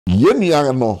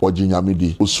Yenia no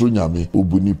ojinyamidi, osrunyami,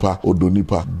 ubunipa,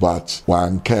 odonipa, but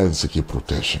one can seek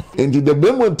protection. And the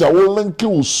moment I will link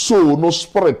you so no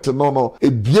spirit no a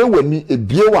beer when a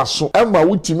beer was so Emma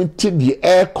ultimate the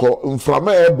echo in from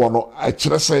bono I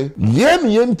say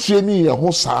yen training a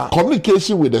hosa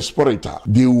communication with the spirit.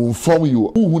 They will inform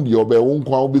you who your be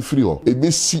won't be free. A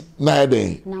busy night.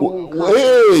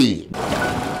 Hey.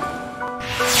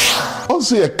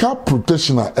 Also, a car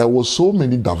protectioner, there was so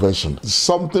many diversions.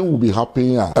 Something will be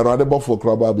happening. A rather for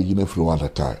crab beginning from at a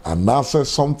time. And now says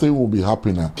something will be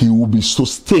happening. He will be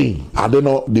sustained. I don't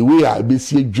know the way I be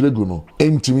see Dragono.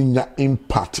 Entering your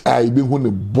impact. I be when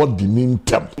the body in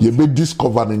temp. You be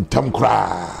discovered in temp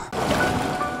cry.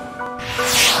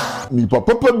 Ni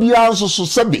papa bia so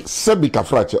sebi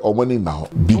kafrache omani now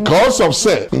because of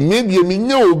say maybe me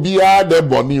nya obia de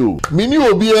boni o me ni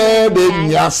obia de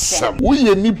nyasem wo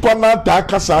ye nipa na ta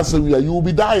kasa asem you will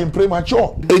be dying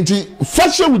premature enti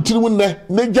fashion witiri wonne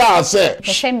ne ja say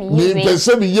me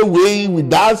pese me ye way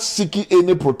without seeking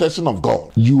any protection of God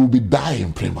you will be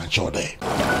dying premature there.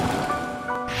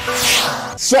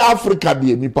 South Africa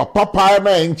de ni papa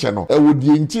na enche no e wo die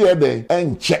nti e de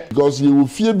enche because you will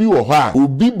fear bi wo ha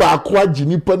obi ba ko agi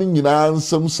nipa ni nyina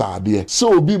nsam saade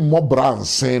so obi mmobra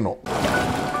nsen no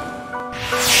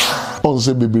on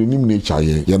se bibiri nim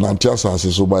nature ye na ntia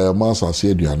asase so ba ya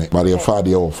masase aduane but ye fa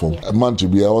de wo fom man to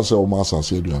be also o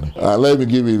masase aduane let me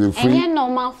give you the free any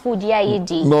normal food ya ye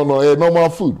di no normal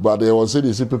food but they was say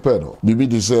they prepare no bibi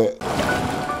dey say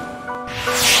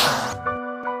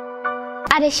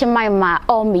Adeshima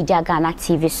all media Ghana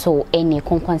TV so any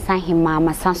konkonsan hima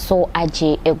masanso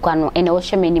aje egwano ene wo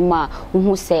hwemenima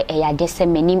hu se eya dese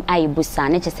menim ayibusa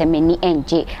ne chese meni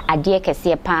enje ade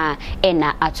kese pa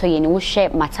ena atoye ne wo hwe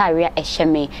mataria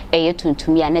ehweme eye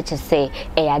tuntumi ne chese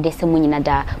eya dese munyina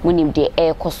da munim de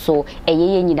ekoso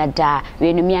eye nyina da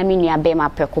wenumi aminu abe ma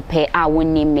prekope a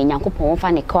wonim me nyankopon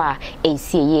wonfa ne kwa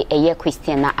ensieye eye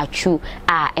Christian na Atsu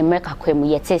a America kwemu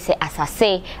yete se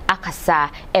asase akasa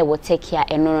ewo take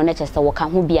eno na chese woka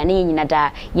ho bia na nyina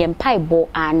da yempaibo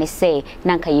a ne se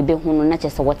nanka yebe hunu na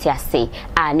chese wote ase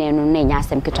a na eno na nya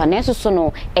asem keto na enso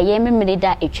no eye memere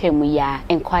da etwemu ya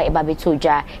enkwa eba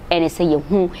betoja ene se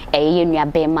yehu eye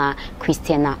nuabe ma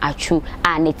Christian na Atsu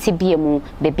a ne tibie mu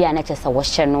bebia na chese wo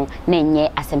hye no na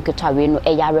nye asem keto awe no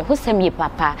eye arehosem ye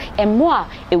papa emmo a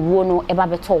ewuo no eba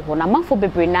beto ho na manfo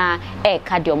bebre na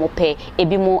ka de omope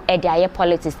ebi mu e de aye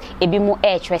politics ebi mu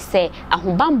twese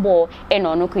ahobambo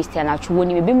eno no Christian Atsu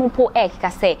woni ebi mu po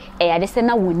kika se ade se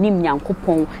na wonim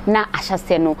nyankopon na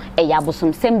ahyase no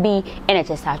abosom sembi ene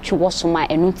chesa Atsu wosoma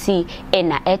enuti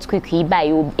na earthquake yi ba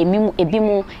yo ebi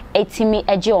mu etimi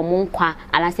eje omonkwa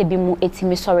anase bi mu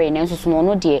etimi sorry na nso no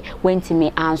no de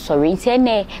wentimi ansori nti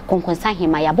ene konkonsan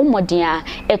hima yabomodin a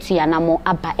etu yanamo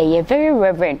aba very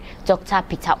reverend Dr.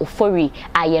 Peter Ofori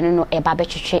ayeno no eba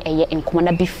betwetwe enkomo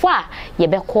na before ye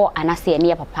beko anase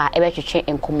ene papa ebetwetwe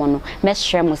enkomo no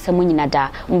meshrem musemu nyina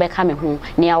da mbeka me ho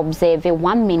na observe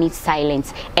 1 minute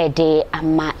silence ede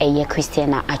ama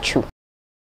Christian Atsu.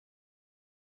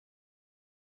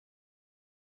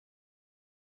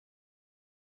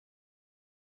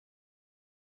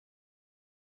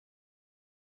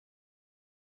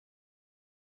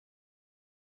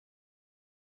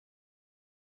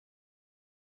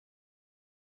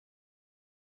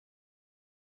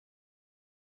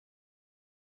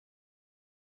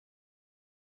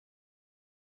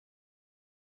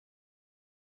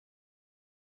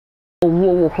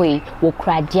 Wo hoi wo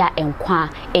kradia enkwa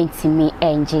entimi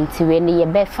enje ntiwe ne ye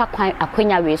befa kwan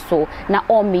akwanya we so na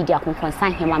all media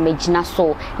konkonsan hema megina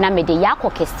so na mede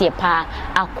yakokese pa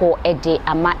akọ ede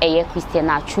ama Christian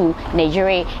Atsu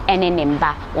Nigeria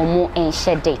enenemba omo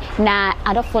enhyede na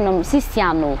adofonom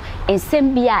sisiano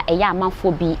ensembia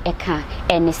amanfo bi eka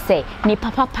ene se ni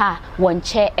papa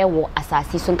wonche ewo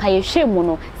asasi so nka ye hwemu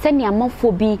no se ni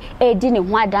amanfo bi edi ne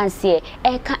ho adanse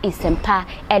eka ensempa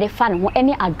edefa ne ho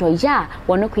ene adoya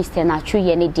wono Christian Atsu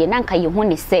ye ne de nanka ye ho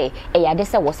ne se ade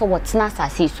se wo so wotena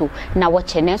asase so na wo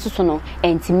chene so no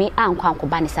entimi ankwa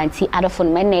ankoba ne santi adofo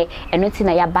no mene eno ti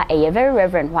na yaba very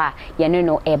reverend wa ye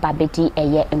no eba bedi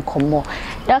enkomo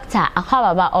Dr.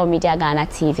 Akwababa all media Ghana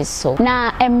TV so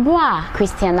na embwa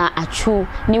Christian Atsu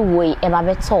ni woi eba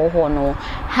beto ho no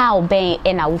how ben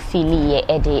na wo feel ye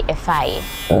ede efai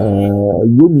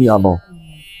yumia no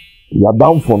ya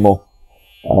downfall no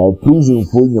prison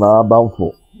for nyina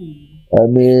downfall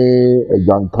any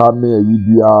jankane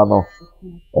yibia no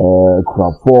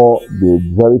they're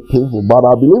very painful but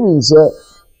I believe in say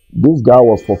this guy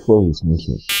was fulfill his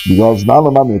mission because now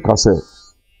me say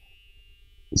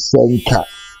senka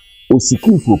was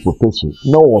seeking for protection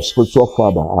no was spiritual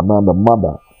father and the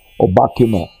mother or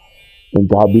backing her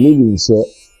And I believe in say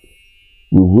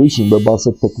revelation by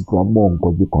say technical more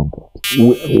contract.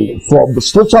 From the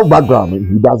spiritual background,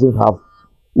 he doesn't have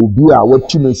Ubia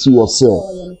what you see yourself.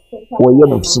 Or you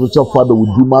have spiritual father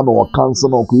with demand or cancer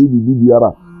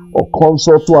or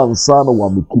consult to and son or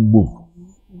move.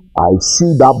 I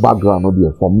see that background of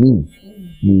there for me.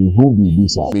 Me who be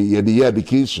this the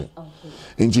education.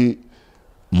 Inji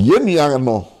yeni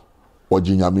no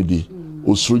ojinyamidi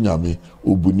osrunyame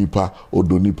obunipa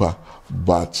odonipa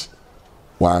but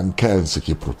one can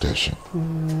secure protection.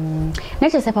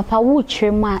 Let us say papa wo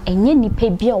twema enye nipa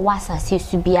bia o wasase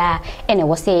su bia ene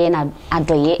wo se na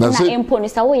adoye na empo ni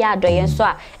sa wo ya adoye so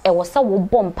a e wo se wo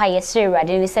bompa ye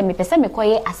serade ni se me pese me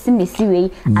koye asimesi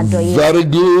we adoye. Very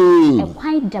good. E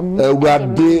kwan dam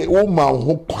Ewade wo ma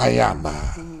ho kwan ana.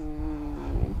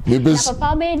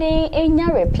 Papa be dey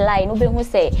enya reply no be hu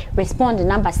say respond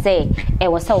number say e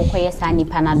wo se wo koye sa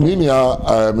nipa na do. Ni me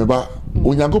ba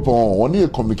Onyankopon woni e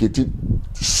communicate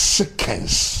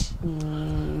seconds.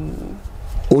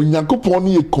 Onyankopon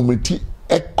ni e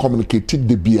communicate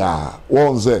de bia.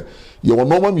 Won say you will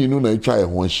normal me na try e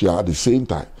ho share at the same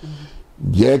time.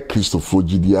 Ye Christopher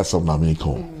Gidi asam na me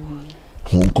ko.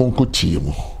 Hon konko tie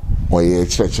mu. O ye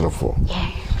chirechirefo.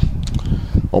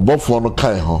 Obofo no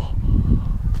kai ho.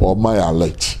 O my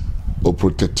alert. O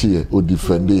protect ye, o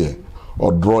defend ye,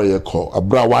 o draw ye call.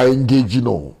 Abra wa engage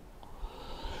no.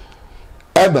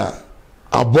 Ena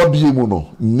abodi mu no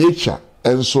nature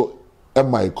enso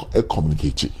am I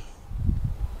communicate.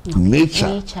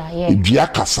 Nature edua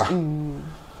kasa.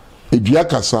 Edua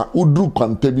kasa udru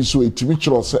kwanta bi so etimi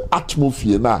kiro se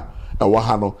atmosphere na ewa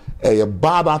ha no eye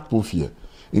bad atmosphere.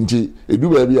 Nti edu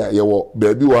ba bi a ye wo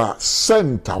ba bi wa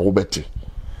center wo beti.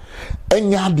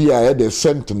 Enya dia ye de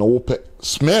center no wo pe.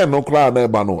 Smell no kra na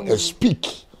eba no speak.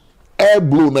 Air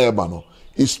blow na eba no.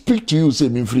 It speak to you say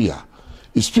me free ya.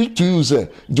 He speak to you say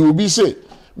do be say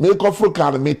make of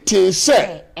can me te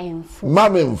say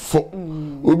mama mfo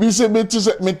obi say me te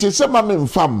say mama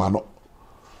mfa ma no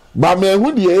ba me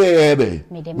hu de ye dey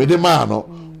me de ma no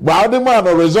ba de ma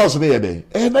no results na ye dey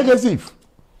negative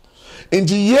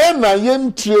enti ye na ye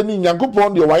ntreni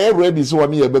Yakobon de why ready so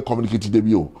one ye be communicate de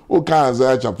bi o kan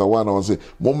Isaiah chapter 1 I say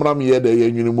momra me ye dey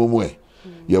ye nwini momu e.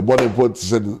 Your body put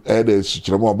said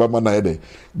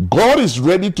God is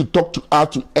ready to talk to us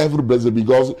to every blessed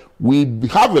because we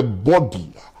have a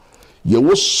body. You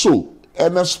was so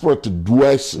and a spirit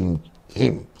dwells in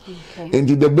him. Okay. And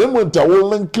in the moment I will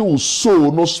link you so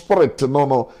no spirit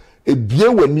no a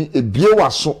beer when a beer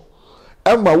was so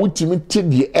and my ultimate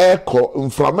the air call in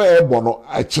from air bono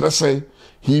I say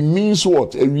he means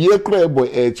what a year crab boy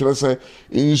a say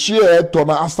in sheer ton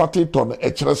a started ton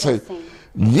a say.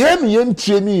 Yen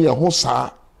training ye ho saa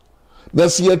na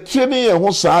se ye training ye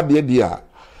ho saa de dia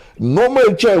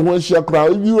normal twa ho hia kra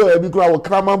you e bi kra wo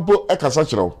kramampo e kasa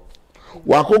kyerɛw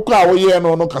wa kokko a wo ye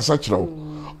no kasa kyerɛw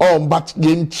but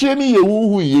yen training ye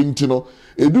huhu ye nti no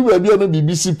edu ba bia no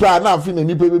bibisi pa na afi na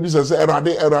nipa bebi se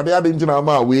erade ade ntina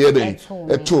ma we ye den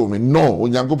eto me no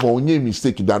onyankopɔn onye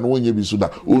mistake da no onye bi so da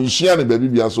onhia ne ba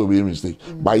bibia so be mistake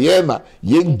ba ye na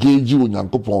ye engage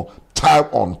onyankopɔn time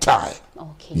on time.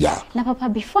 Okay. Yeah. Na papa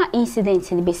before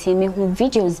incident ni be see me hu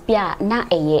videos bia na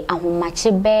eye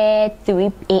ahomache be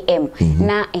 3 am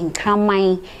na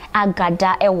enkraman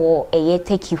agada ewo eye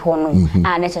take ho no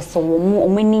na chese wo mu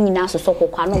omani nyina so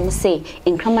kokwa no mo say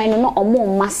enkraman no omo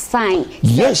ma sign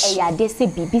yes eye ade se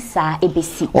bibisa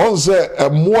ebesi on say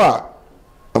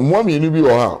emoa me ni bi wo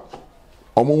ha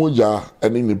omo moja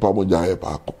eni nipa moja e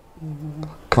paako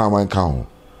kraman ka ho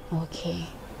okay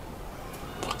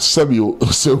Sabio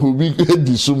se bi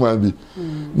di suma bi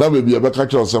na baby ebe ka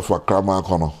kyo se for krama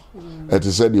akono et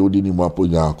said the odini mu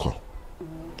aponya akọ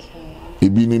okay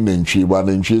ebi ni nantwie ba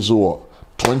nantwie so wo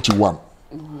 21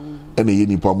 ene ye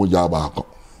nipa moja ba akọ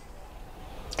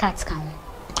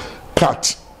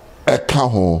cat e ka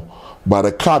ho but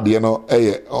the card you know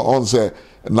on say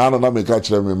na me ka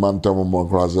kire me mantam mo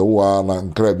kra se wa na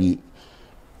nkra bi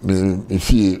me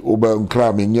fie oba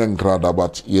nkra me nye nkra da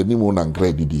but ye ni mu na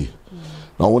nkra didi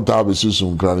na won't have a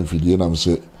susum crying for the name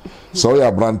say, so ya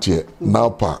brand here now,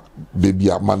 pa baby,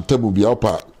 a mantabu be up.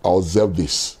 Observe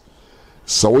this.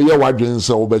 So we are wondering,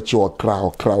 so bet you a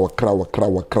crow,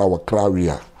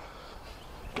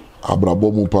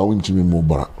 Abrabomu pa winti mi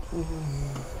mobra.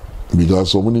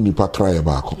 Because so many nipa cry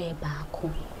back.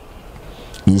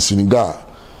 In Senegal,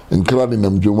 and crowding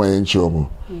them Juma and Chomo.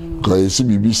 Because you see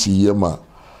BBC Yema,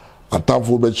 a time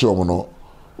for Bechomo no.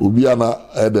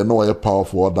 Ubiana had no a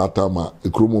powerful that time a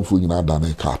crumo for you done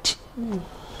a cat.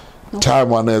 Time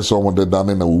one is someone that done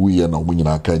in a wee and a wing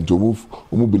I can't move,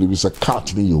 who believe it's a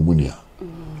cat in your winia.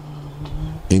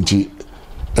 Ain't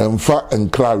Emfa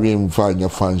enkra we emfa nya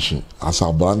function as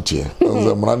a branche. As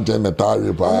a branche na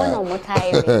tire pa.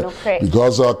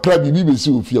 Because kra bibi be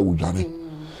si ofia wudwane.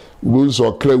 We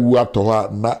so kra wu ato ha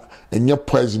na enye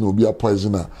poison obi a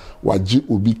poison a waji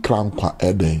obi kran kwa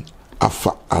eden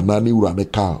afa anani wura ne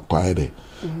ka kwa eden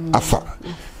afa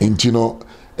enti no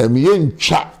emiye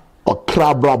ntwa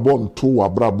okra brabo nto wa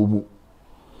brabo mu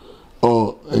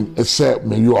ese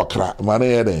me yo okra mane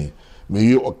eden me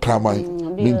yo okra man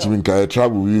ntimi ka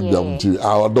travel with them to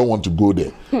I don't want to go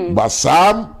there but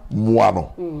sam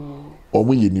muano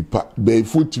omo ye nipa be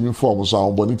futimi form so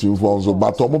on boni timi form so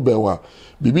but omo be wa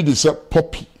bibi de se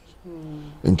poppy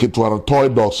nketwa no toy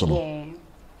dogs no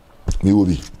me will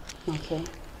be okay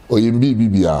oyimbi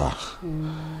bibia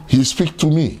he speak to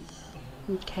me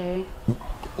okay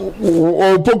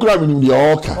o program ni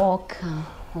dia oka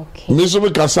okay me so me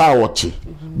kasa watch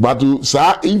but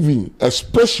sa even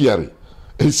especially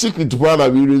a secret part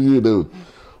of you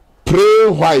pray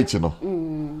white no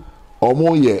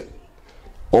omo ye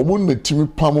omo netimi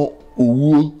pamo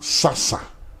owu sasa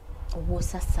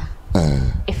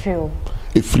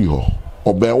efri ho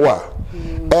obenwa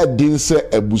edin se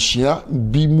ebusua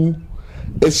bimu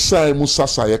esai mu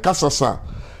sasa ye kasasa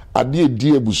ade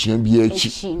edi ebusua bi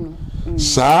achi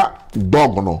sa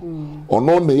dog no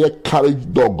ono na ye carriage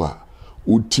dog a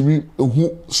utimi hu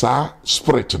sa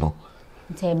spirit no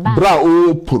bra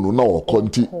open na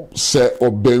okonti se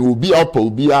oben obi apa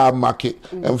obi a make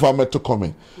emfa meto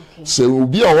comment se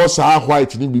obi a wo sa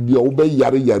white ni bibi a wo be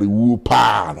yare wu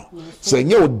pa no se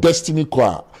nye o destiny ko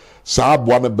a sa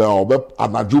abo na be obe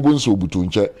anajobo nso obutu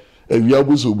nche ewia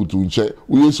bo so obutu nche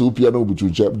wo yeso opia na obutu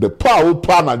nche the pa wo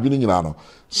pa na dwene nyina no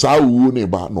sa wu ne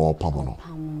ba na opam no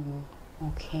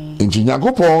okay nti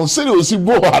Nyankopon se le osi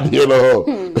bo ade no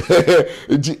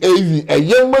nti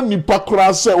eyema nipa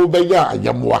kura se wo be ya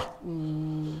ayamwa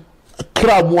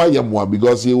kra mu ayamwa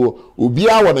because you obi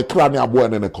a wo ne kra ne abo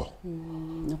ne ko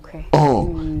okay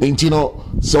nti no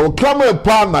so kra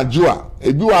pa na joa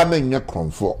ebi wa na nya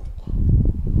kromfo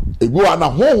ebi wa na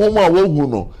honhom a wo hu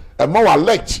no e ma wa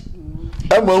lect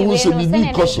e ma hu se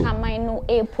bibi koso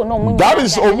that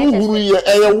is omuhuru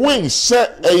ye win se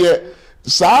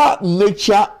sa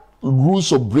nature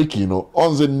rules of breaking, you know.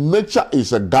 On the nature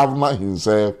is a governor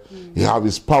himself. He have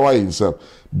his power himself.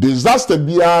 Disaster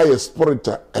be a spirit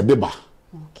edeba.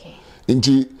 Okay.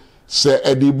 Inti se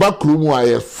ediba krumu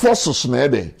a forces na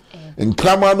ede. In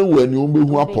kramanu when you be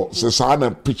who apo se sa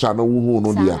na picture no hu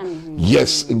no dia.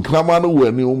 Yes, in kramanu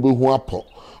when you be who apo.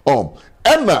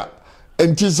 Enna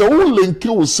inti se who link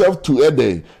yourself to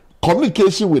ede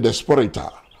communication with the spirit.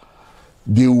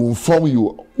 They will inform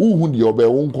you who the obe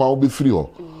won kwa be free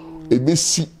ho e be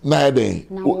si na eden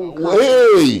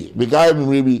hey because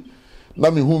maybe na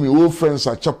me who me old friends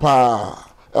are chapa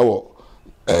ewo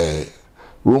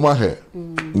Roma here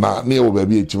na ne obe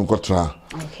bi etim kotra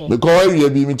because area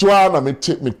bi me twa na me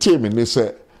ne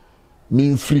say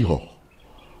me free ho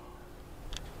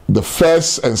the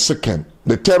first and second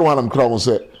the third one I'm crown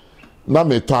say na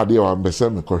me tade wa be say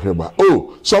me kohweba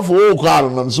so for o kwa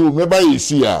na so me ba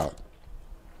yesi a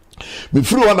me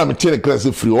free one am tell class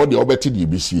free all the obeti the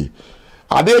BC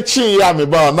ade chi ya me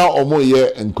ba na omo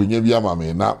ye enkonya bi ama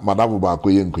me na madam ba ko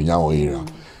ye enkonya o era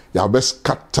ya be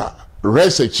scatter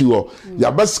research wo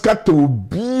ya be scatter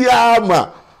obi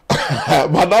ama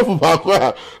madam ba ko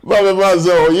ba me ba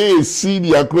say o ye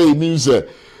senior cray ni say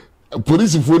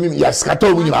police phone ya scatter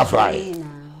o ni afrai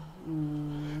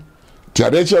ti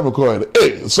ade chi am ko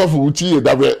so for uti e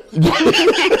da be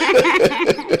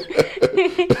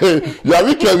yeah,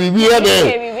 we can be here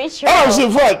there. I was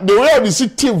in fact, the way I see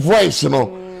team voice, you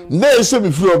know, they say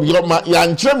me free because my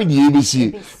young children the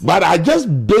ABC, but I just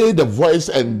bathed the voice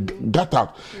and got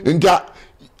out. And got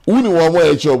only one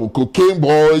way job, cocaine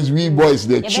boys, we boys,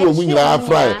 the children are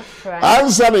fry.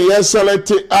 Answer the yes,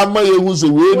 select I'm my who's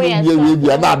a way, we be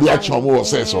another actual more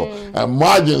say so. And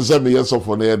margins send me yes of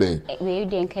on air day. We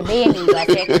didn't be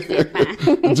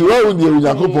to own you,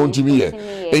 Yakupon to me.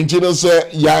 And you say,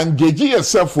 ya engage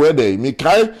yourself where they me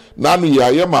kai nanu ya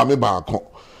ye mame baako.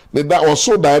 That was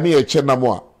so that any a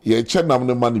chenamwa, ye chenam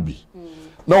the money be.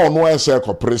 No one was a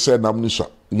compressor namnisha,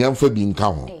 young for being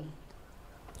come.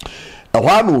 A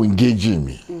one who engage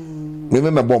me.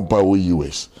 Meaning a bumper or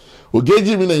US.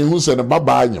 Engage me in who said a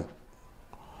babanyo.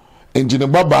 And in a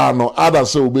babano,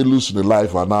 others will be losing the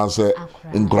life and answer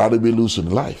incredibly losing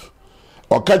life.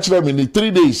 Or catch them in the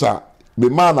 3 days. The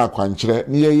man a kwanchre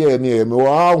near me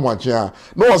wa wancha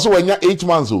no so when 8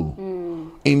 months old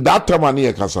in that time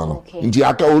near kasano nti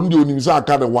aka ondi onim say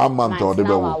aka the 1 month or the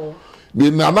bewo the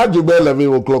nana jobe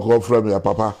 11 o'clock off from your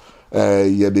papa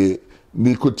ye de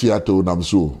ni ko theater nam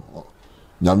so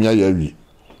nyame ya wi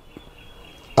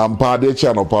ampa de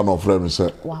cha no pa no frame say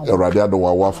erade ado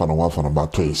wa wafa no ba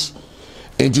twice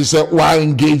enti say wa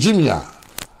engage me a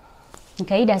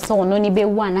okay that so no ni be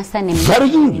one asa ne very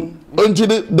good until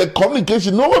the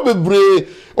communication no be brave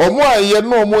omo aye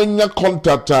no omo nya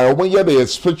contact omo ye the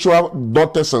spiritual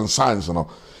daughters and sons no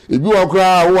ebi wa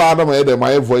kra wo adam e dey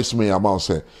my voice me am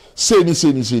say ni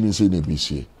be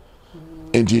see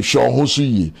enti show ho so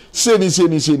yi say ni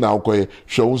na okoye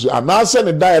show ho so ana say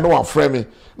ne die no wa frame me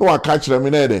no wa catch me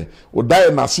na dey o die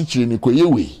na sichiri ni koye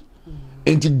we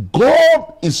enti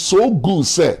God is so good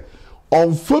say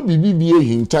on for bibi bi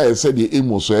ehinta e say the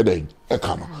emo so e dey e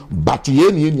ka no but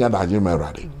ye ni adaje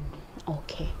merade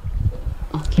okay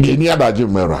ye ni adaje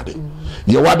merade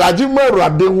ye wadaje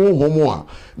merade ho homo a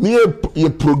ni ye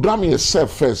program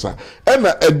yourself first and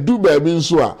edu baby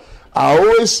nso a I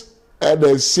always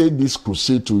say this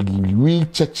crusade to we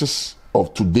churches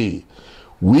of today,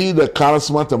 we the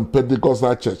charismatic and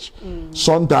Pentecostal church,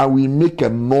 sometimes we make a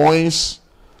noise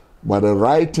by the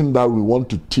right thing that we want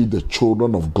to teach the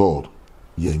children of God.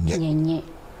 Did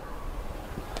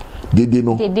they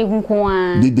know? Did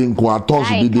they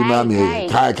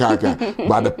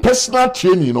but the personal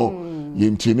training, you know,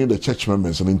 you training the church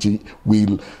members and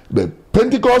the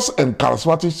Pentecost and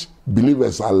charismatic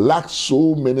believers are lack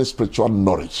so many spiritual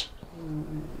knowledge.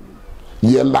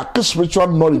 You lack spiritual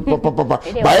knowledge.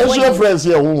 By your friends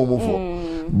here,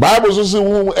 Bible says,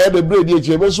 "Who had the bread? Yet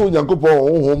you so young couple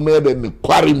home there than the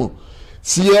quarry."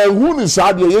 See, who is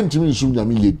sad? You ain't me soon. You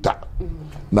mean that?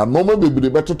 Now, no more be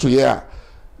better to hear.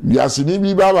 We are seeing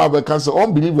me Baba because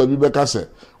unbeliever be because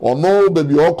or no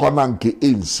baby all conanke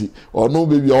ANC or no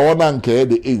baby all nanke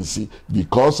the ANC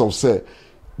because of say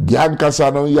Gian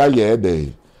Casano ya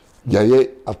day. Yaye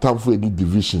atamfo any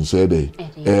division say dey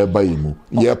by mu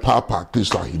ye papa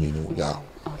Kristo ahini ni ya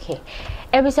okay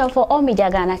episode for all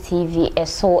media Ghana TV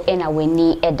so ena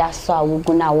weni eda so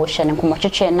awuguna wo hwe ne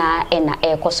komotwetwe na ena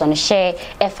ekoso no share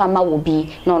efama wo bi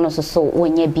no no so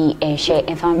wonye bi enhwe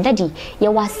enfam daddy ye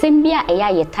wasem bia eya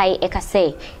ye tai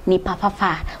ekase ni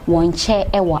papa wonche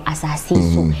ewo asase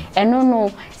so eno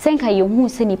no senka ye hu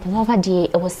se ni papa de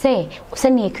e wo se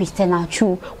ne Christian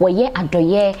Atsu wo ye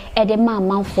adoye ede ma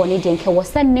manfo ne de nke wo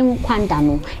se ne nkwanda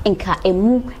no nka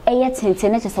emu eye tente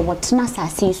ne chese wo tena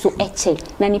asase so eche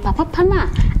na ni papa na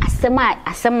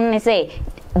asem ne say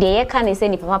de ye ka ne say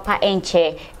ni papa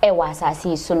enche e wa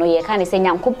asase so no ye ka ne say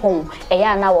nyankopon e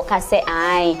ya na wo ka say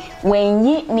ai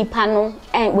wenyi nipa no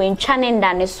wentwa ne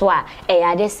nda ne so a e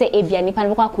ya de say ebia nipa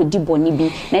no kwa kodi boni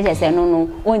bi na je say no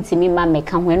ontimi ma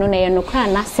meka ho no na ye no kra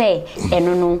na say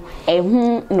eno no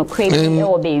ehu no crazy e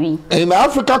wo bewi in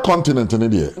Africa continent ne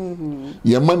de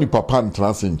ye mani papa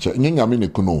ntrans nche nyame ne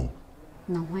kuno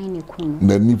na why ne kuno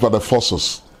na nipa the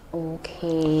forces.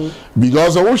 Okay.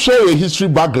 Because I will share a history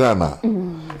background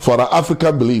for an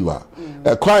African believer.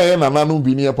 A cry and ananu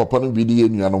bini papa no bidi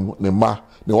enuanom ne ma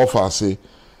ne ofa say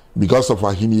because of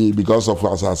ahini because of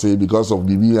asase because of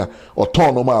bibia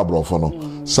autonomous abrofo no.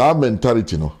 Sa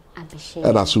mentality no.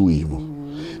 And that's who we mo.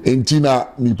 Entina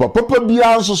ni papa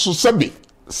bia nso so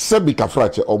sebi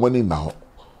kafrache omani na ho.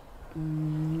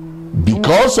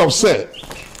 Because of say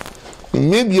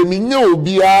maybe minye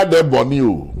obi a de boni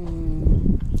o.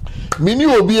 Mini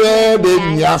obi e de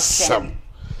nyasam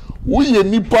wo ye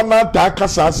nipa na ta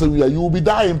kasa asem ya you be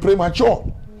dying premature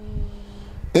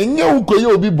enye wo koye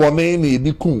obi bone na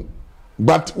ediku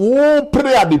but wo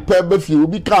pray at the pebe fie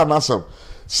obi ka na asem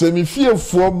semi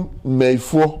fiefo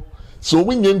meifo so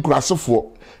wo nye nkrasefo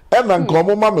e na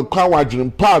nkomo ma me kwa wadwene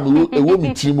pa me ewo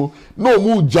mitimu na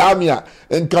omu jamia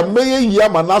enka meye yia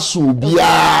manaso obi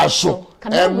a so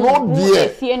and no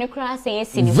there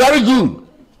very good.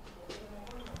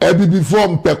 Before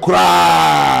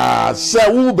mpekra se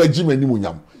wo baji manimu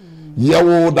nyam ye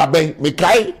wo da ben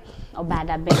mekai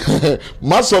obada ben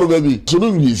masoro baby so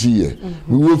no yisi ye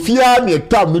we wo fia na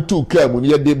tam no tu ka mu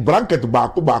ye de blanket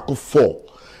baako 4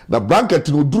 na blanket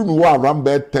no duru mi wo around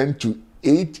 10 to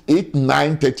 8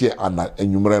 9:30 ana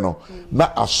enwumre no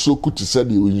na asoku ti se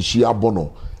de onhia abono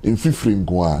mfifiri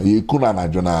nko a ye kuna na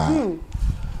dwona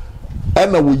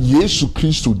ana wo Yesu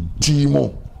Kristo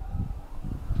dimo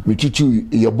michichu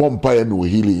ye bompa ye no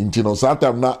healing into no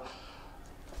satam na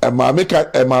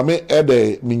emame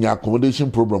ede minya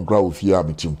accommodation program kra ofia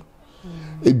mitim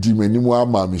edi manimu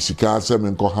ama misika se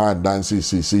me nko ha dance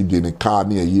se de ne car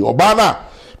na yi oba na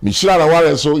mi shira na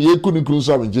ware so ye kunu kunu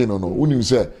so amje no unim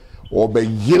se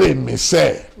obeyire me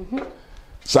se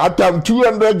satam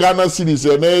 200 Ghana cedis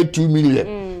na 2 million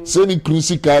se ni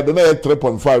cruise card na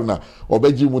 3.5 na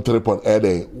obeji mu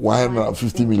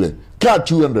 150 million car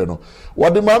 200 no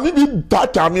what the mami bi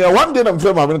tata me one day na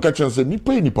mframa me catch say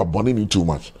nipa bone ni too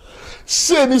much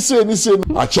say ni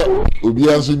ache obi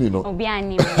anso ni no obi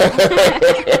ani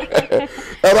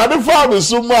erade fa me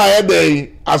so ma ye den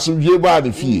asomdwe ba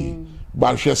ne fie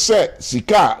ba hwe se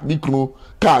sika ni kunu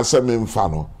ka se me mfa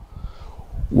no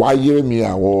wa yere mi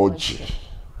a woje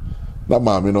na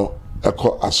maame no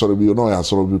eko asoro bi no ya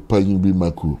asoro bi panyin bi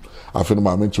maku afi no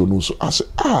maame che no so ase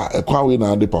ekwa we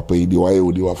na de papa yi di wa ye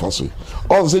odi wa faso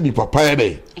on se di papa ye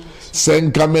dey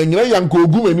senka menyere yanko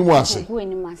ogu mani mu ase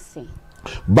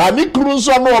ba ni kunu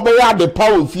so no obe ya de pa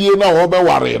ofie na obe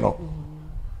ware no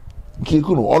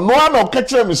kikunu ono ana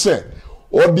okekere me se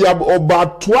obi oba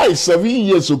twice 7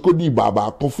 years okodi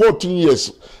baba for 14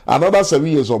 years another 7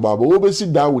 years obaba obesi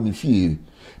down ni fie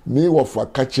me wo fa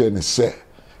kache ne se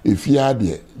efia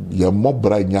de ye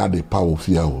mobra nya de pa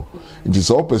ofie ho nti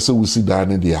se opese wusi dan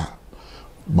ne de a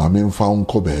ma me mfa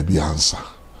nko ba bi ansa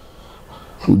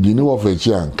udini wo fa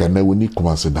chi an kana woni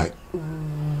kuma se dai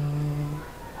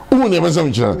unu ne mesa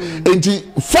mchira enti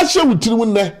fashion wutiri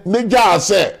ne ja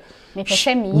se me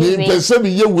pese mi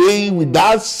ye way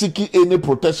without seeking any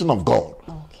protection of God.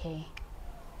 Okay.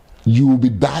 You will be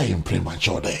dying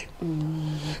prematurely.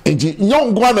 Enti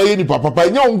nyongwa na ye ni papa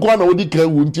nyongwa na odi kan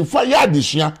wu nti fa ya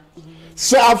adesua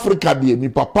se Africa de ni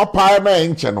papa na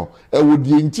enche no e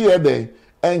wodi enti e de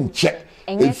enche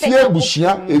efie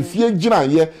busua efie gina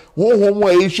ye honhom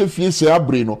a ehwe fie se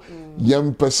abre no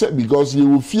yem pese because ye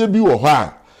wo fie bi wo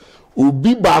ha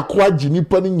obi ba kwa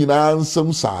jinipa ni nyina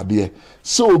nsem saade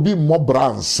se obi mmobra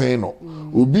nsen no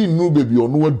obi nu bebi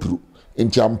onu aduru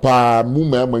entiampa mu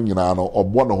mema nyina no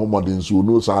obo no homodin so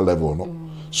no sa level no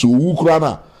so wu kura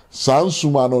na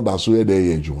sansuma no da so ye de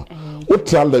ye adwuma o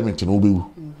tell limit no obewu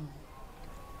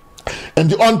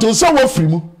and until so wo free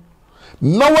mu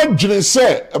na wadwene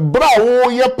se bra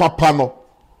wo ye papa no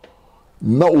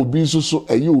na obi so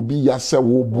eye obi ya se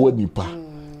wo bo nipa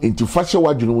enti fache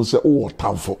wadwene mu se wo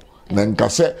tamfo na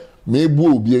nkase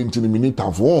mebu obi enti ni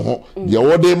minitafo ho ye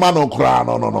wode ma no kra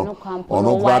no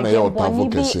ono kra na ye otafo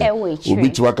kese obi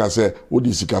tiwa kase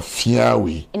odi sika fia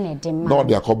we na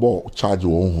ode akobo charge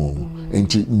wo ho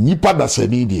enti nipa da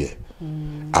sani de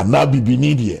ana bibi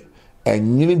ni de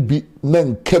enyini bi na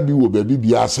nka bi wo ba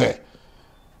bi ase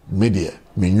media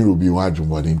menyuro bi wa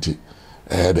adwumode enti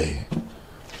de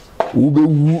ube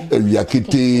wu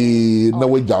awiakete na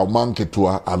wagya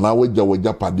omanketoa ana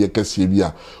wagya pade kase bi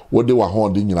a wode wa ho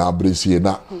de nyina abresie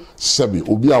na sebi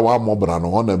obi a wa mobra no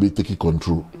ho na be take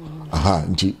control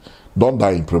nti don't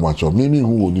die in premature me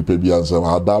who oni pe bi answer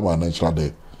adama natural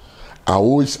death. I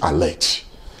always alert.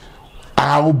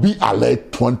 I'll be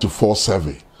alert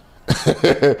 24/7.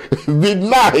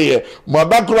 Midnight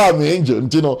madakura me angel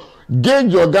ntino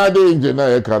Gauge your guardian engine na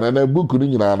you can and book ni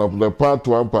nyina na the part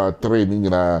 1 part 3 ni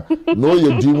nyina know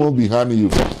your demon behind you.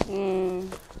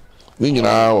 Ni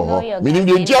nyina ho meaning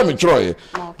the entire me try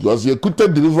because you could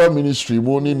deliver ministry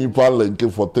money ni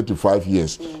link for 35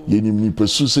 years. You ni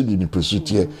pursue se ni pursue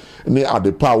tie ni at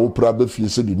the power opera be fie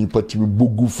se ni patimi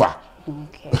bogufa.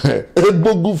 Okay.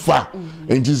 Bogufa.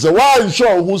 And is a why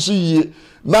show who see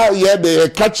na ye de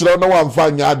catch na wan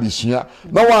fa nya adesua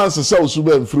na wan se se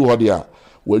osuba mfiri ho de a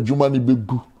wadwuma ni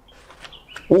begu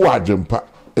wo adwempa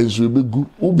enso begu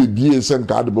wo bebie se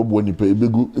nka de bobo nipa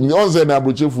begu ni onze na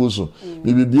abrochefu so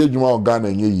me bebie adwuma organ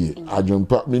na nye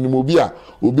adwempa minimo bi a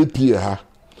obepie ha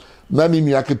na ni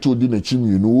ni aketo di na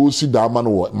chimi no wo si da ma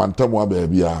no mantamu aba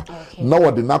bia na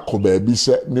wode na kɔ ba bi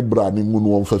se ni bra ni mu no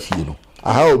won fa fie no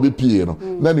aha obepie no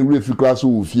na ni refi class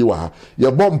wo fie wa ha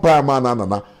ye bompa ma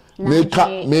na me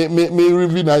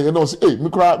review na you know say me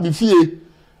kra me fie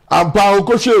ampa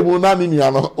okoshe mu na ni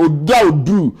nia no oda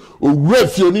odu owura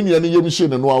fie ni nia ni yem hye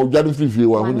ne no a odwade fie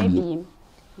wa ho ni bi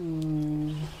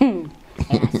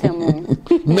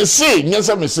me say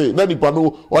na di pa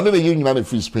no one na yin nyina na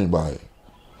free Spain by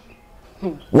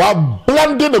wa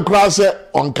blending the class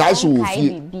on kaso wo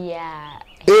fie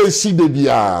AC de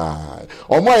bia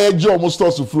omo ye omo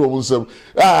stores free omo sem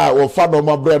wo fa do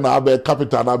ma bre na abe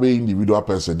capital na abe individual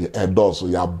person the endorse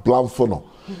ya blanfo no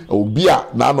obi a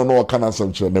na no kana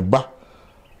sem kire ne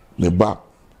ba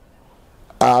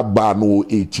aba no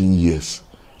 18 years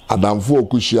adamfo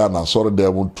okushia na soro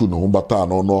dem tu no bata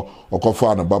no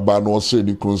okofa na baba no se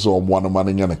ni kun so omo anoma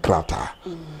nya ne krata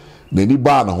na ni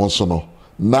ba na ho so no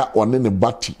na one ne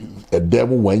bati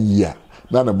edem 1 year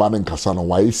na ne ba ne nkasa no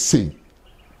why sing.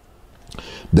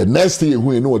 The next thing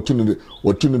who you know what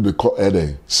the call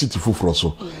city for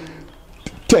so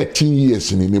 13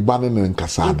 years in the banning and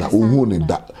Casada, who need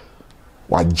that.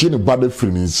 Why Jenny Badder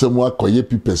Free somewhere coye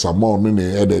people some in the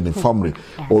head and the family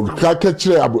or catch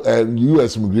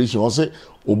US immigration or say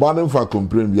Obanem for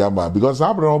complain because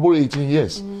I've been about 18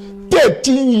 years.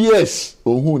 13 years.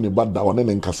 Oh, who need bad that one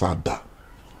in Casada.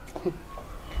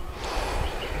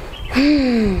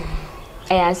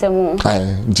 asemu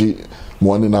nti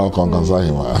money now concansa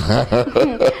him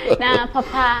na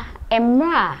papa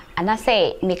emra ana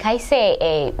say mekai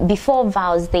say before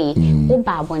vows day wo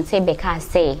ba bonte beka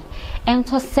say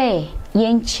ento say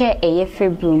yenche eye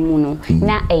febru mu no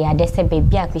na ade se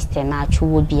baby a Christian Atsu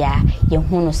wo bia ye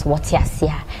hunu so wote ase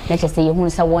a na che say ye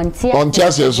hunu sa wonte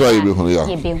ase so ye be hunu ya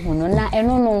ye be hunu na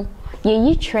eno no ye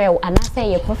yi trail ana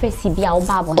say ye prophecy bia wo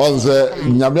ba bonte on say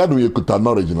nyame ado ye kuta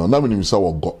knowledge no na menim say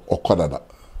wo okodada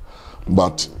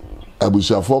but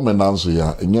abusia for me nanso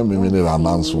ya enye me ne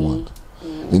ananso one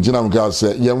injina mka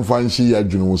say yem fanshi ya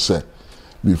dwunu say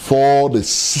before the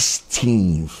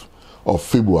 16th of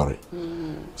February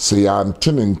say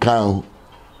antinin kan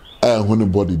who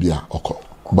body there okay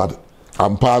but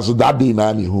I'm past that day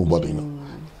na ni who body no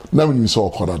na me so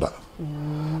okorada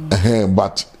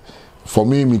but for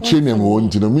me training me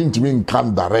want to mean to me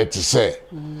can direct say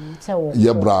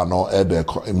ye bra no e de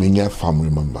me family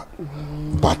member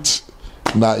but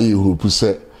na e hope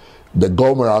say the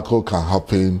God miracle can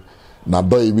happen na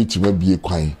do e bit me bie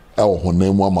kwan e wo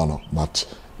honam ama no but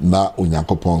na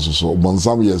onyankopon so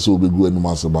bonsam yes obegu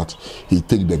anum but he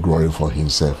take the glory for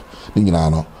himself ningina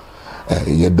no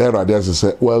ye there are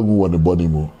say wa wu won the body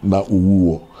mu na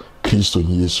uwu Kristo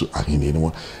Yesu ahene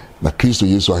no na Kristo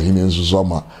Yesu ahene nso so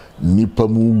ma nipa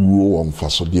mu wuo won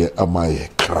faso de ama ye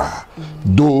kra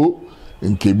do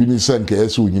nke bi ni se nke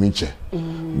yesu nyini che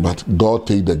but God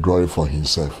take the glory for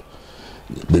himself.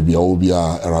 Baby, I will be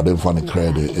a for the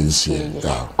credit is here.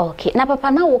 Okay, now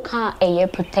papa na woka a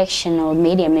protection or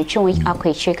media metro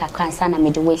akwechi kakransa na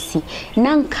medwesi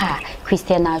nanka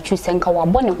Christian Atsu senka wa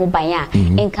bone ho ban a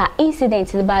enka incident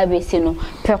the bible say no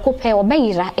prekope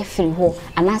obayira efiri ho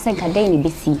anasenka den ni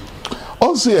besi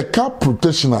also a car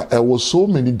protection there was so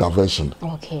many diversion.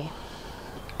 Okay,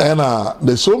 and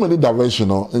there's so many diversion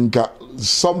enka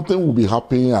something will be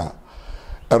happening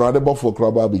a rather for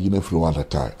Kraba beginning from one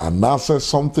time. And now says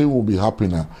something will be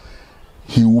happening.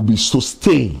 He will be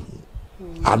sustained.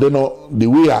 I don't know the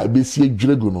way I be see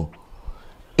Dragono.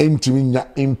 Intimate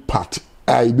impact.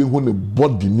 I be when the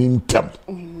body in temp.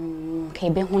 Okay,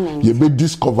 be when you be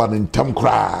discovered in temp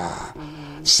cry.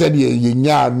 Said ye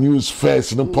news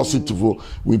first no positive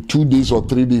with 2 days or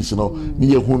 3 days,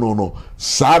 near who no.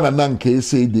 Sana nanke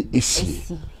say the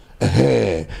issue.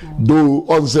 Though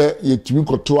on say yetimi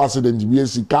koto accident bi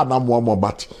esika na mo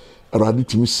but already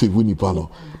timi save nipa no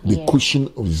the cushion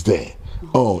is there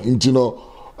into no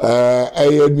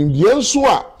nimdie so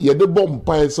a ye de bom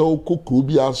pa se okokro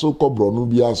bi aso kobro no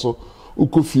bi aso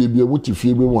okofie bi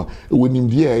wotifie bi mu a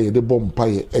wonimdie ye de bom pa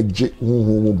ye eje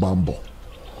huhu mu bambo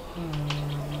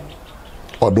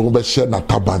odo be hye na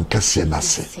taban kase na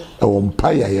se wo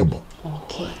mpa ya ye bo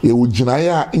okay ye wogina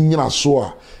ya nyina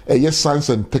so a yes, science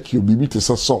and take you be to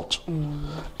salt.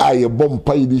 I bomb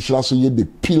pay this so ye the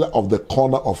pillar of the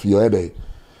corner of your head,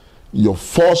 your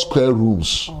 4 square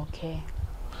rooms. Okay.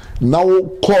 Now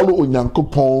call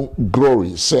Onyankopon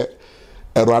glory. Say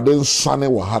a radin sunny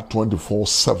will have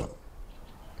 24/7.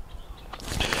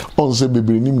 On say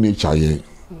baby nim nature ye.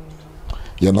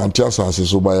 Ye nantia sase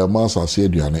so by a mass as ye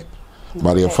duane.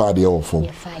 But your father or form.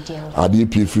 Adi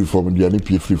pay free from duane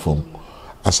pay free from.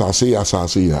 Asase ya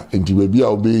enti baby a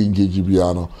obe engage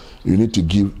bia no you need to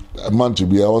give a man to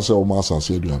be also o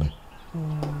asase duane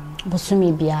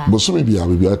bosumi bia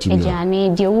baby ati bia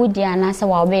duane de wudi anase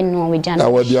wa obe no we duane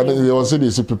wa duane they want say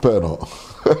they prepare no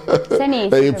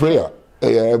say prayer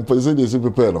say they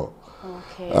prepare no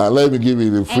okay let me give you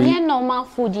the free and normal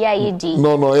food ya yedi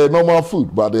no normal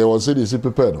food but they want say they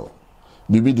prepare no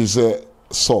bibi they say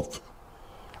soft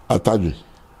ataji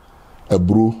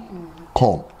ebru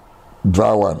corn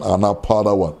dry one and a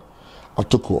powder one, a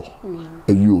toko,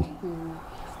 a you,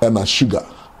 and a sugar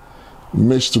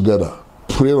mixed together.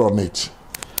 Pray on it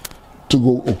to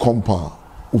go a compound.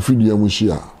 Ufidia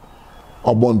mushia,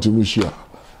 a bonti mushia.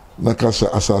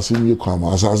 Nakasa assassin you come,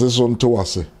 assassin to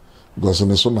us because in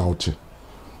the sun out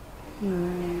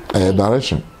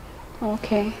direction.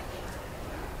 Okay.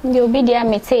 You be there,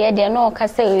 me say, I don't know,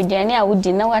 Cassa, I would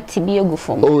dinner what to be a good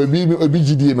form. Oh, a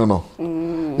BGD no.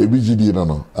 A BGD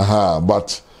no. Aha,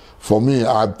 but for me,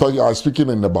 I thought I was speaking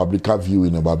in the Babrika view,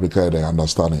 in the Babrika, they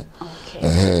understand it.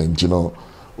 Okay. And you know,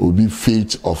 will be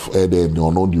faith of Ede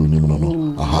or no, you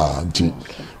know. Aha,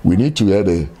 we need to add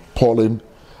a pollen,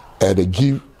 add a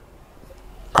give,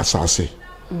 as I say,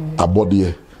 a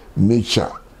body,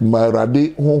 nature, my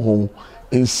radi home,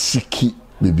 and siki,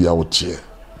 maybe out here.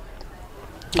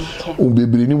 Okay.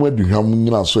 Baby, ni where do you have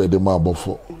nyina so e de ma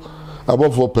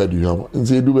abofo pay do you have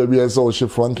nti do baby ese o she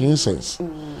frankincense e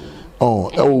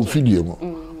o fidie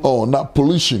mo na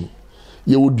pollution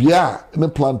ye wodua ne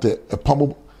plant e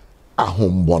pam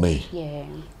ahombone Yeah.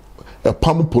 a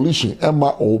pam pollution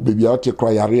emma o baby out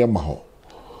cry yare ma ho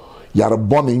yare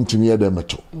bone ntimi e dem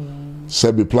to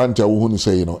se be plant a wo hu ni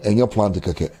say you know enye plant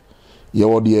keke ye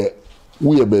wo de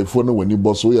wo ye befo no wani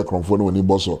boso wo ye kronfo no wani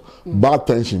boso bad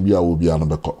tension bi a wo bia no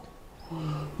beko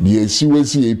de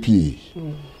esiwesi apie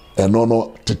eno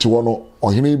no tete wo no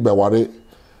ohene beware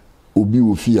obi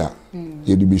wo fia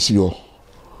ye de besi ho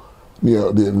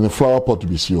the flower pot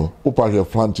besi ho wo pa hwe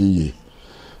plant ye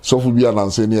so fu bia na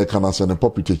nse ne e kana se ne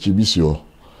popite chi besi ho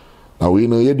na we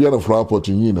no ye dia no flower pot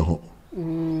yin ne ho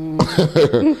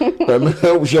and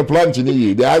we plant ni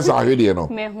ye the eyes are here no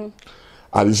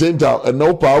at the same time and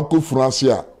no pa ko France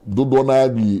a dodo na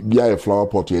bia e flower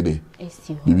pot ye de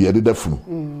bi ye de funu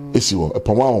esi ho e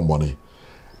poma hombone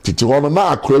titi ho no na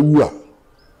akra wu a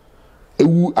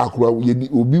ewu akra ye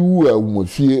obi wu a wo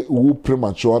fie wu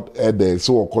premature e de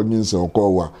so okonyin se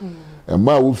okowa e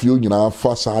ma wo fie nyina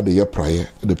fa sa de ye praye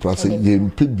de prase ye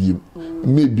mpebiem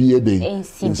maybe e de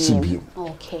nsibiem.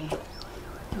 Okay.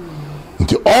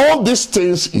 All these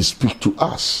things he speak to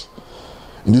us.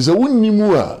 And there's a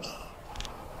winimua.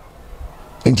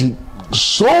 And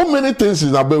so many things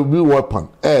is about be weapon.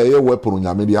 A weapon on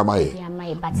your media.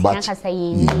 But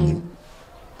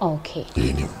okay.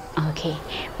 Okay.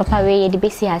 Papa, we the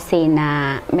basi say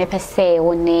na me pe say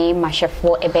one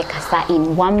mashefo ebe kasa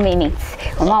in 1 minute.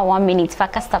 Mama 1 minute fa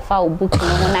kasta fa book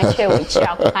no na share with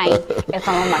you fine e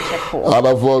fa mashefo.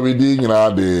 Other for we ding na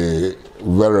the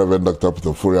very Reverend Dr.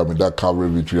 Peter Furia me that Calvary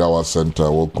Victory Hour Center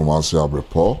will come and see our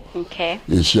report. Okay.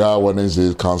 Isha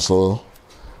Wednesday council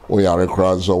we are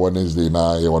crowds on Wednesday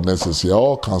na your necessary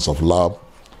all kinds of love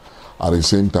at the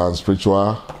same time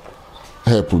spiritual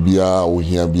help bia o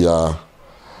hia bia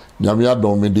nyame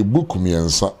adom me the book me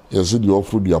ensa yes the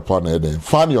offer the upon head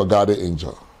find your guardian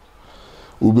angel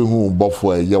ube hu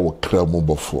bofo e ye wo kra mu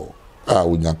bofo a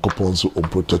onyankopon so o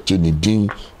protect ni din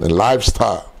the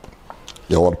lifestyle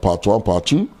yeah what part 1 part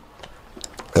 2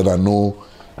 and I know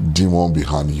demon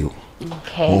behind you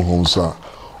okay sir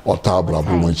otabra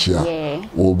bu machia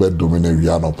wo be domine wi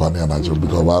anopa na anajo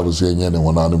because Bible say nye ne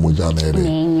wona ne moja na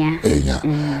enya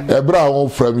ebra won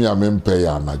from ya mempe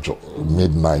ya anajo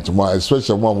midnight mo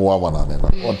especially mo wa na na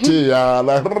oti ya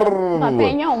la papa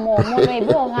nya mo no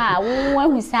bo ha wo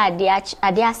hu sa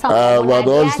ade asa but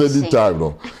don't steady time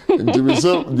no nti we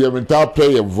say the mental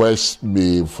play a voice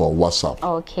me for WhatsApp.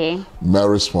 Okay. May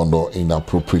respond in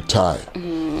appropriate time.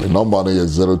 The number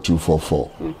is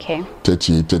 0244 okay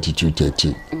 38 32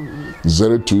 13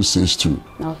 0262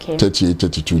 okay 38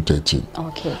 32 13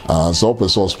 okay so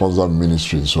person sponsor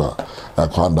ministry so I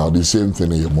found out the same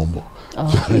thing in your mumbo.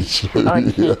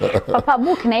 Okay. Papa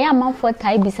book na ya man for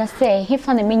tai bisa say he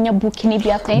fa na menya book ni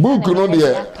bia kan book no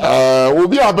de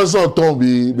obi a person ton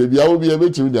bi baby a obi e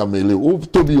beti dia mele o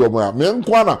to bi o ma me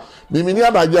nkwa na me mini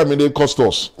adaje me de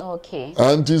costos. Okay.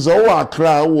 And is all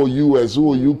Accra or US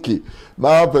or UK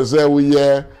now person we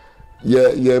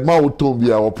ye ma o ton bi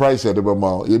our price at the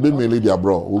ma ye be mele dia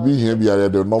bro obi here bi are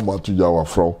the number to your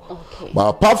from. Okay. But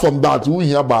apart from that we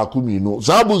here back me no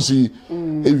sabusi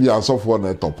if you are so for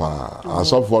na topa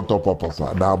so for top papa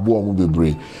na abo mu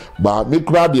bebre but me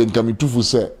crowd and come to fu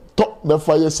say top the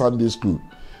fire Sunday school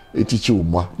e teach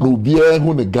uma no bi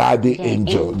hu ne guardian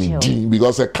angel ni din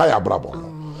because e kaya brabo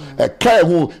e kaya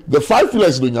hu the 5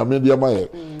 pillars do nyame dia ma e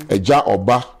eja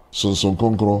oba sonson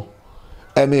konkro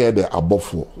any the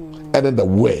abofo and the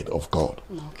word of God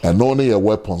and only your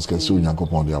weapons can see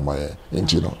nyankopon dia ma e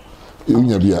you know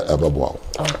unya bia ebabo.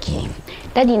 Okay.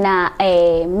 Daddy na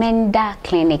Menda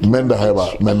clinic. Menda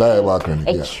heba clinic.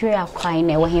 E three akwan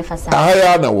na wo hefa sa.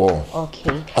 Ahaya na wo. Okay.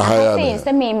 Ahaya.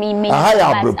 Say me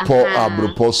ahaya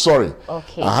abrepo sorry.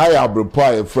 Okay. Ahaya abrepo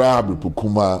e fra abrepo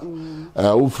kuma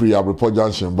wo free abrepo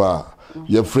junction ba.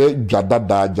 Ye fra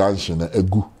dwadada junction na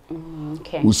egu.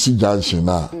 Okay. Usi junction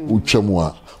na utwemu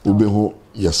a obehu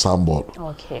ye sandboard.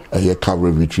 Okay. Ye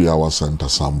Calvary Victory Hour Center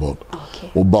sandboard.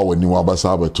 Okay. Oba wani wa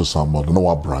basa abeto sandboard no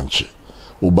wa branch.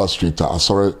 Oba street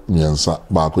asore miensa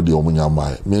ba ko de omunya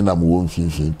mai me na mo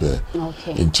mfimfim pe.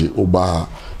 Okay. Nti oba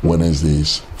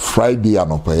Wednesdays, Friday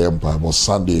anopa Bible,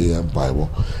 Sunday Bible,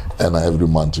 and every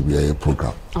month to be a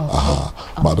program. Okay.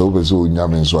 But always so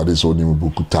nyame so this only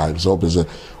book time. So always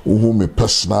who me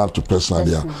personal to personal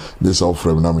there. This all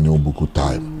from na me book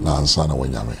time. Na answer na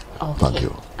nyame. Thank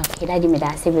you. Okay, daddy me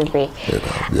da se bebre.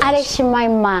 Alex my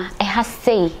ma e ha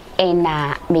say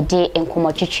ena mede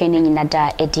enkomo twetwe ne nyina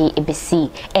da edi ebesi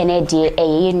ene de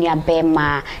eye nua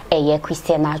bema eye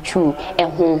Christian Atsu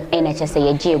eho ena chese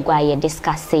ye egwa ye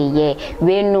discuss ye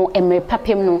we no emre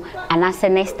papem no anase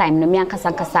next time no me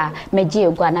ankasa me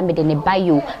egwa na me de ne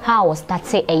bio how was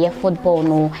start eye football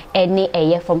no ene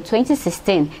eye from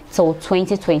 2016 till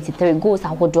 2023 goals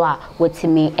ahodo a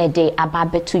wotimi ede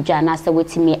ababetu dwa na se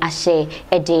wotimi ahye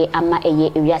ede ama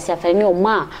eye ewiase afani o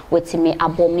ma wotimi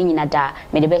abom ne nyina da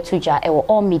me de betu dwa ewo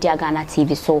all media Ghana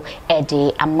TV so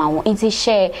ede ama won inti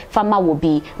share fama wo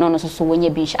bi no no so wonye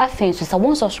bi afen so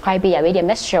won subscribe ya we dey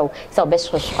mess show so be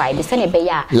subscribe se ne be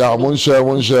ya won share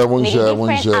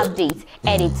update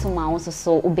edit to ma won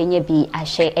so ubenye bi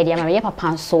ahye ede ama ye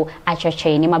papa so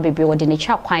achwechwe ni ma bebre wo de ne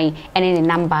twa kwan ene ne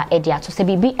number ede ato se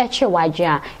bibi eche waje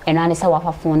a eno ane se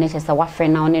wafa phone ne se wa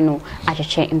friend na one no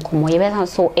achwechwe nkomo ye be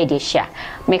so ede share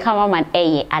me cameraman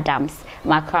Adams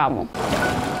makramo